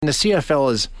The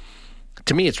CFL is,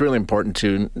 to me, it's really important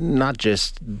to not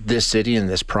just this city and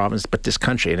this province, but this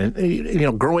country.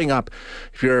 And, growing up,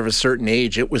 if you're of a certain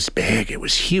age, it was big, it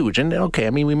was huge. And okay,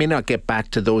 we may not get back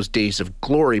to those days of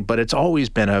glory, but it's always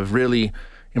been a really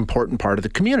important part of the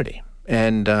community.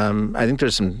 And I think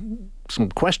there's some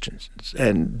questions.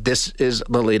 And this is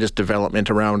the latest development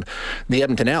around the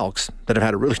Edmonton Elks that have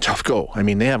had a really tough go.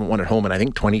 They haven't won at home in, I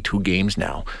think, 22 games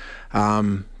now.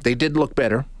 They did look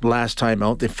better last time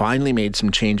out. They finally made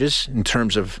some changes in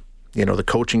terms of, the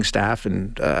coaching staff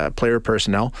and player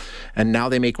personnel. And now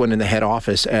they make one in the head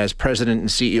office as President and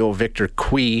CEO Victor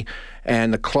Cui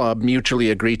and the club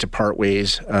mutually agree to part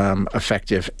ways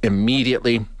effective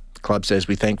immediately. The club says,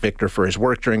 we thank Victor for his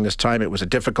work during this time. It was a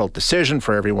difficult decision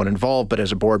for everyone involved, but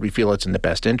as a board, we feel it's in the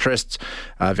best interests.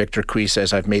 Victor Cui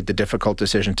says, I've made the difficult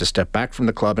decision to step back from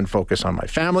the club and focus on my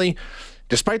family.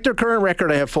 Despite their current record,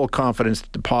 I have full confidence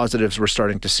that the positives we're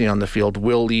starting to see on the field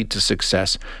will lead to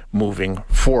success moving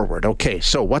forward. Okay,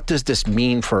 so what does this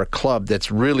mean for a club that's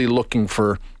really looking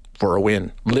for a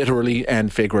win, literally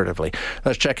and figuratively?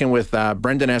 Let's check in with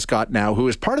Brendan Escott now, who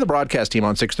is part of the broadcast team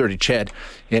on 630 CHED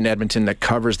in Edmonton that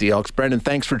covers the Elks. Brendan,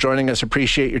 thanks for joining us.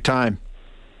 Appreciate your time.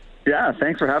 Yeah,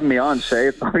 thanks for having me on, Shay.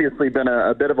 It's obviously been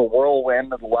a bit of a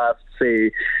whirlwind of the last,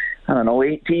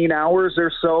 18 hours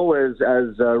or so as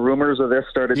rumors of this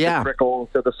started to trickle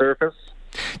to the surface.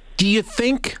 Do you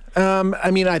think,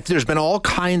 there's been all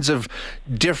kinds of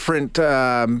different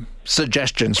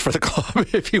suggestions for the club,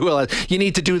 if you will. You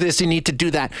need to do this, you need to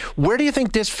do that. Where do you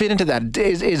think this fit into that?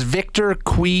 Is Victor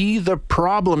Cui the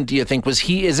problem, do you think?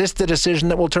 Is this the decision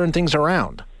that will turn things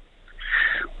around?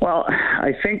 Well,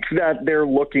 I think that they're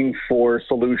looking for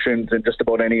solutions in just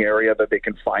about any area that they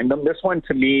can find them. This one,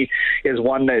 to me, is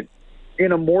one that,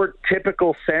 in a more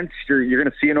typical sense, you're going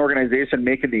to see an organization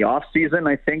make in the off season,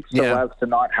 I think, so as to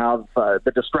not have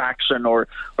the distraction or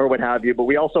what have you. But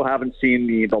we also haven't seen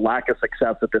the lack of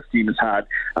success that this team has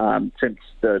had since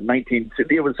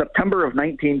it was September of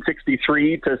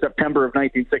 1963 to September of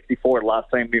 1964,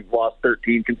 last time we've lost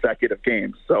 13 consecutive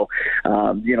games. So,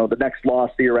 the next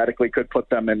loss theoretically could put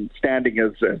them in standing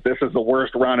as this is the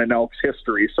worst run in Elks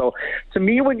history. So to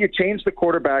me, when you change the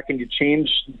quarterback and you change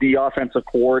the offensive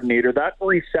coordinator, that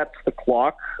resets the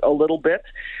clock a little bit.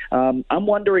 I'm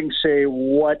wondering, say,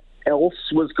 what else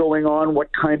was going on, what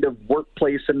kind of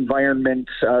workplace environment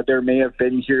there may have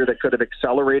been here that could have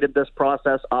accelerated this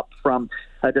process up from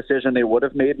a decision they would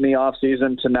have made in the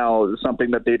offseason to now something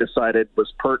that they decided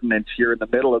was pertinent here in the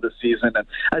middle of the season. And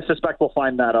I suspect we'll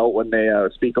find that out when they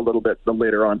speak a little bit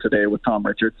later on today with Tom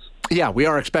Richards. Yeah, we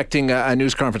are expecting a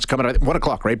news conference coming at 1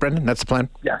 o'clock, right, Brendan? That's the plan?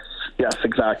 Yes,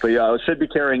 exactly. Should be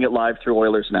carrying it live through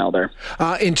Oilers Now there.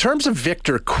 In terms of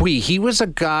Victor Cui, he was a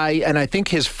guy, and I think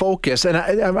his focus, and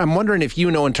I'm wondering if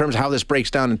in terms of how this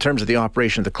breaks down in terms of the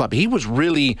operation of the club, he was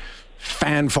really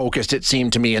fan-focused, it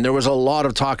seemed to me, and there was a lot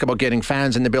of talk about getting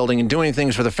fans in the building and doing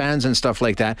things for the fans and stuff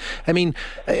like that.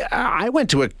 I went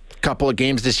to a couple of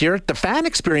games this year. The fan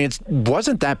experience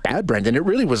wasn't that bad, Brendan. It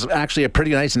really was actually a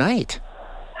pretty nice night.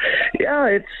 Yeah,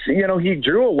 it's, he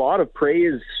drew a lot of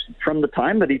praise from the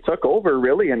time that he took over,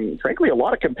 really, and frankly, a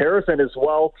lot of comparison as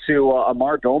well to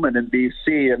Amar Doman in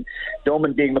BC, and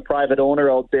Doman being the private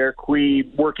owner out there, Cui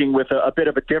working with a bit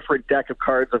of a different deck of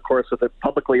cards, of course, with a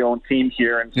publicly owned team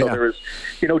here, and so there was,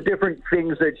 different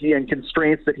things and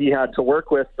constraints that he had to work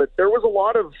with, but there was a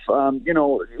lot of,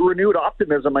 renewed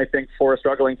optimism, I think, for a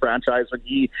struggling franchise when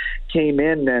he came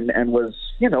in and was,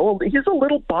 he's a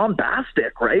little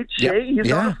bombastic, right, Shay? He's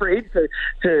not afraid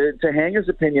to hang his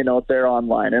opinion out there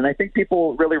online. And I think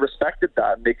people really respected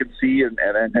that, and they could see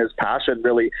and his passion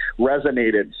really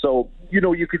resonated. So,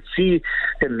 you could see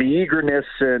the eagerness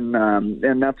and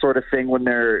that sort of thing when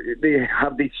they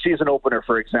have the season opener,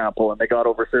 for example, and they got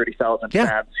over 30,000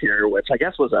 fans here, which I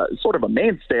guess was a sort of a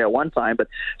mainstay at one time, but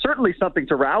certainly something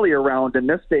to rally around in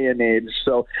this day and age.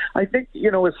 So I think,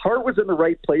 his heart was in the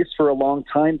right place for a long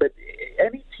time, but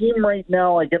any team right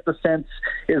now, I get the sense,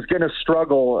 is going to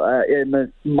struggle in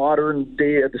the modern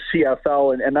day of the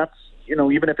CFL, and that's,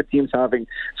 even if a team's having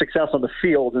success on the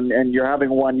field, and you're having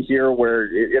one here where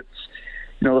it's,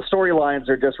 the storylines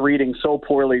are just reading so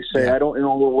poorly. I don't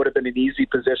know it would have been an easy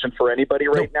position for anybody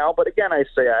right now. But again, I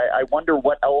wonder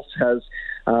what else has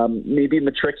maybe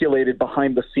matriculated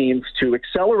behind the scenes to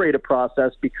accelerate a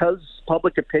process, because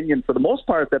public opinion, for the most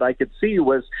part, that I could see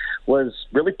was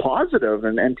really positive,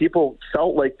 and people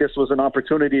felt like this was an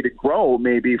opportunity to grow,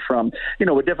 maybe from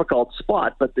a difficult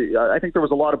spot. But I think there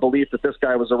was a lot of belief that this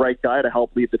guy was the right guy to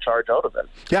help lead the charge out of it.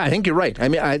 Yeah, I think you're right. I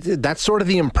mean, that's sort of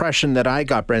the impression that I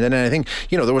got, Brendan. And I think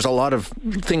there was a lot of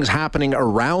things happening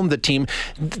around the team.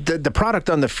 The product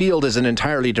on the field is an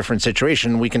entirely different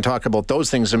situation. We can talk about those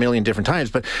things a million different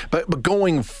times. But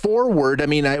going forward, I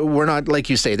mean, we're not, like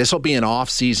you say, this will be an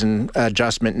off-season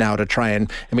adjustment now to try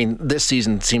and, this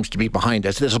season seems to be behind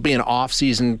us. This will be an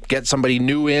off-season, get somebody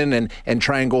new in and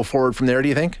try and go forward from there, do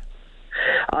you think?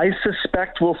 I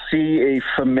suspect we'll see a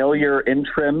familiar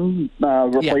interim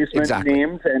replacement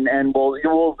named, and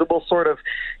we'll sort of,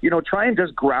 try and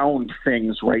just ground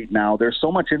things right now. There's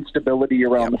so much instability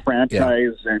around the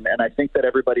franchise, and I think that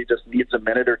everybody just needs a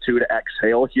minute or two to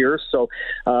exhale here. So,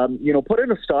 put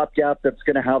in a stopgap that's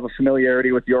going to have a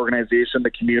familiarity with the organization,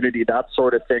 the community, that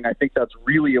sort of thing. I think that's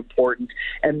really important.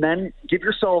 And then give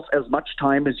yourself as much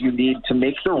time as you need to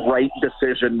make the right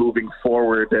decision moving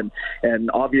forward.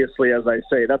 And obviously, as I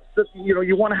say, that's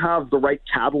you want to have the right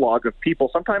catalog of people.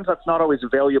 Sometimes that's not always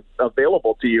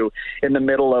available to you in the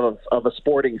middle of a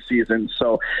sporting season.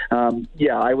 So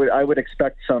I would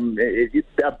expect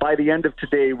by the end of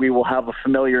today we will have a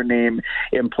familiar name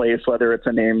in place, whether it's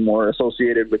a name more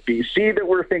associated with BC that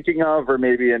we're thinking of, or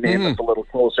maybe a name that's a little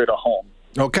closer to home.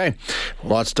 Okay,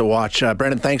 lots to watch.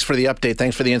 Brendan, thanks for the update.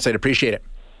 Thanks for the insight. Appreciate it.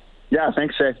 Yeah,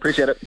 thanks, Shay. Appreciate it.